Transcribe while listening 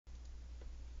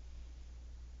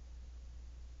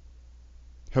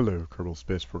Hello, Kerbal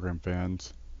Space Program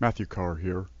fans. Matthew Carr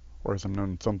here, or as I'm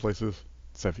known in some places,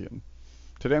 Sevian.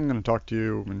 Today I'm going to talk to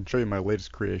you and show you my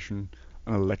latest creation,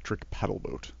 an electric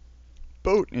paddleboat.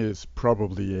 Boat is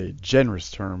probably a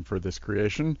generous term for this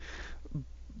creation,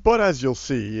 but as you'll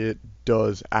see, it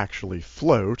does actually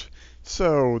float,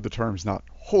 so the term's not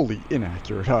wholly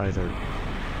inaccurate either.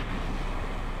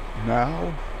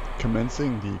 Now,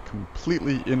 commencing the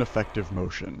completely ineffective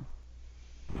motion.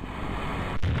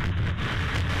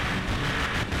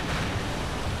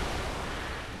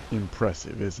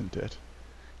 Impressive, isn't it?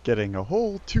 Getting a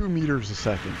whole 2 meters a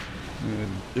second,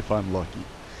 if I'm lucky.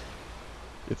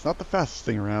 It's not the fastest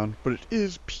thing around, but it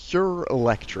is pure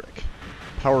electric,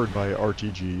 powered by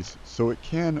RTGs, so it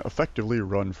can effectively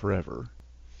run forever.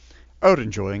 Out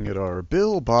enjoying it are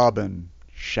Bill, Bob, and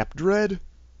Shepdred?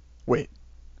 Wait,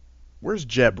 where's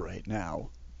Jeb right now?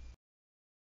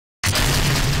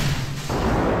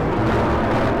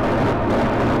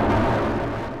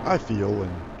 I feel,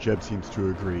 and Jeb seems to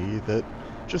agree, that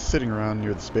just sitting around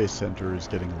near the Space Center is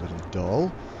getting a little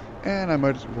dull, and I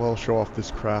might as well show off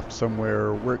this craft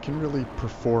somewhere where it can really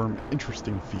perform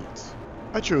interesting feats.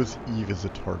 I chose Eve as a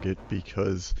target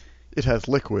because it has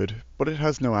liquid, but it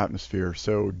has no atmosphere,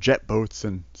 so jet boats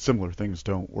and similar things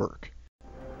don't work.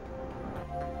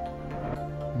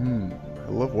 I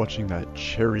love watching that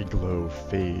cherry glow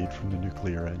fade from the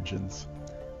nuclear engines.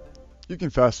 You can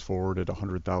fast forward at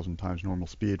 100,000 times normal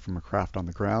speed from a craft on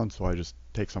the ground, so I just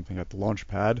take something at the launch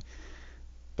pad.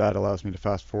 That allows me to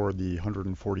fast forward the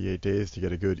 148 days to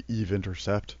get a good Eve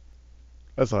intercept.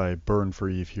 As I burn for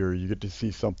Eve here, you get to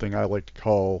see something I like to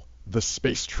call the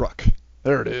space truck.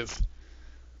 There it is.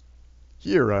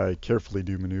 Here I carefully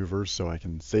do maneuvers so I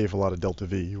can save a lot of delta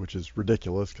V, which is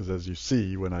ridiculous because as you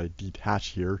see when I detach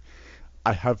here,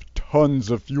 I have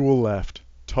tons of fuel left.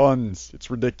 Tons. It's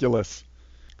ridiculous.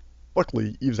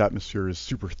 Luckily, Eve's atmosphere is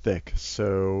super thick,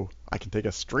 so I can take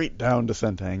a straight down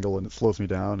descent angle and it slows me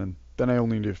down, and then I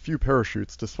only need a few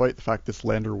parachutes despite the fact this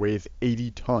lander weighs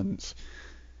 80 tons.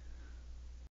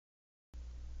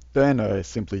 Then I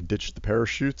simply ditch the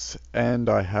parachutes, and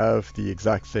I have the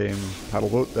exact same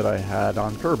paddleboat that I had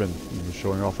on Kerbin, I was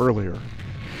showing off earlier.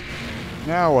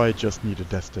 Now I just need a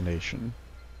destination.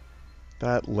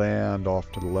 That land off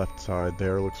to the left side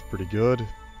there looks pretty good,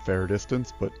 fair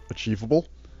distance, but achievable.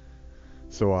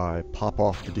 So I pop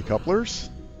off the decouplers,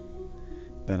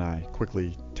 then I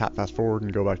quickly tap fast forward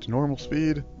and go back to normal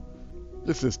speed.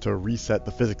 This is to reset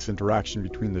the physics interaction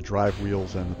between the drive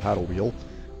wheels and the paddle wheel,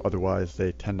 otherwise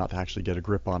they tend not to actually get a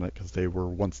grip on it because they were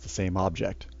once the same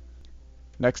object.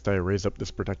 Next I raise up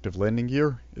this protective landing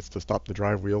gear. It's to stop the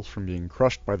drive wheels from being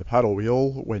crushed by the paddle wheel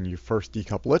when you first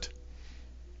decouple it.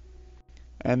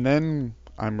 And then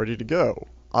I'm ready to go.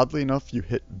 Oddly enough, you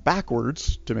hit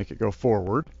backwards to make it go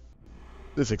forward.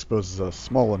 This exposes a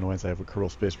small annoyance I have with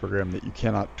Kerbal Space Program that you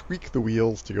cannot tweak the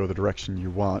wheels to go the direction you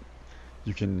want.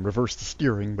 You can reverse the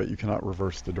steering, but you cannot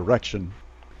reverse the direction,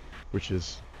 which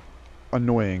is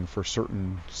annoying for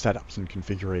certain setups and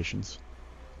configurations.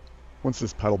 Once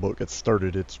this paddleboat gets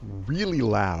started, it's really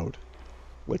loud.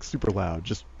 Like super loud.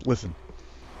 Just listen.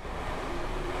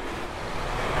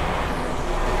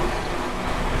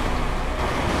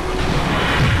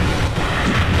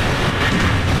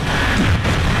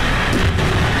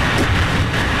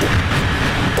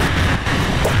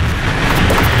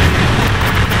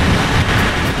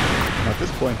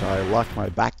 I locked my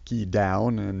back key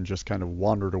down and just kind of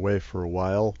wandered away for a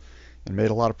while and made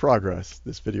a lot of progress.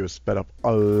 This video is sped up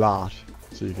a lot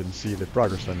so you can see the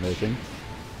progress I'm making.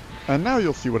 And now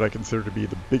you'll see what I consider to be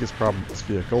the biggest problem with this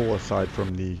vehicle aside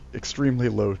from the extremely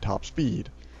low top speed.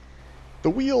 The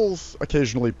wheels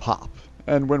occasionally pop,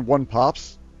 and when one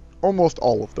pops, almost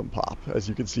all of them pop, as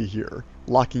you can see here,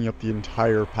 locking up the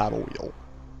entire paddle wheel.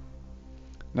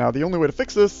 Now, the only way to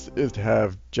fix this is to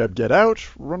have Jeb get out,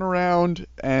 run around,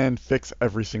 and fix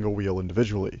every single wheel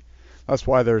individually. That's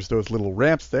why there's those little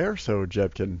ramps there, so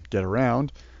Jeb can get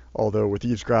around, although with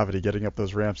Eve's gravity, getting up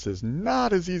those ramps is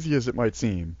not as easy as it might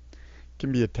seem. It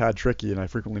can be a tad tricky, and I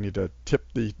frequently need to tip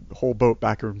the whole boat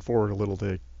back and forward a little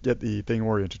to get the thing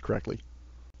oriented correctly.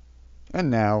 And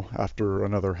now, after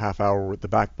another half hour with the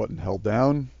back button held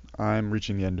down, I'm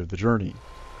reaching the end of the journey.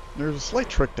 There's a slight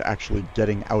trick to actually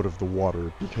getting out of the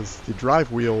water, because the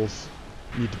drive wheels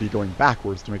need to be going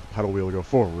backwards to make the paddle wheel go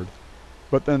forward,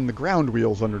 but then the ground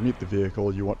wheels underneath the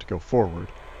vehicle you want to go forward.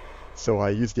 So I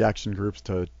use the action groups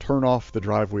to turn off the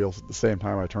drive wheels at the same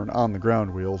time I turn on the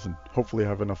ground wheels, and hopefully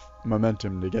have enough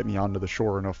momentum to get me onto the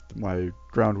shore enough that my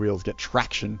ground wheels get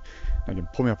traction and can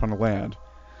pull me up on the land.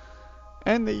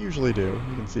 And they usually do.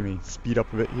 You can see me speed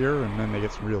up a bit here, and then they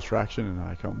get some real traction, and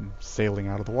I come sailing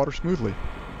out of the water smoothly. And now, after another half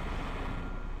hour with the back button held down, I'm reaching the end of the journey. There's a slight trick to actually getting out of the water, because the drive wheels need to be going backwards to make the paddle wheel go forward, but then the ground wheels underneath the vehicle you want to go forward. So I use the action groups to turn off the drive wheels at the same time I turn on the ground wheels, and hopefully have enough momentum to get me onto the shore enough that my ground wheels get traction and can pull me up on the land. And they usually do. You can see me speed up a bit here, and then they get some real traction, and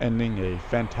I come sailing out of the water smoothly. ending a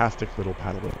fantastic little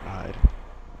paddleboat ride.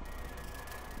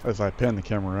 As I pan the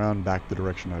camera around back the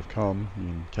direction I've come, you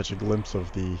can catch a glimpse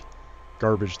of the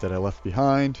garbage that I left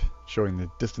behind, showing the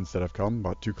distance that I've come,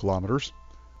 about 2 kilometers.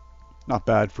 Not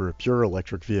bad for a pure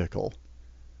electric vehicle.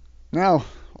 Now,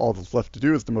 all that's left to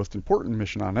do is the most important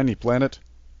mission on any planet,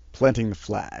 planting the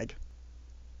flag.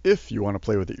 If you want to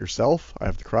play with it yourself, I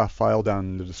have the craft file down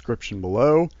in the description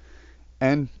below,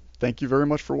 and thank you very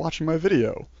much for watching my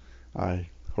video. I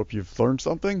hope you've learned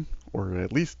something, or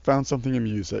at least found something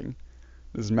amusing.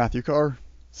 This is Matthew Carr,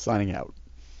 signing out.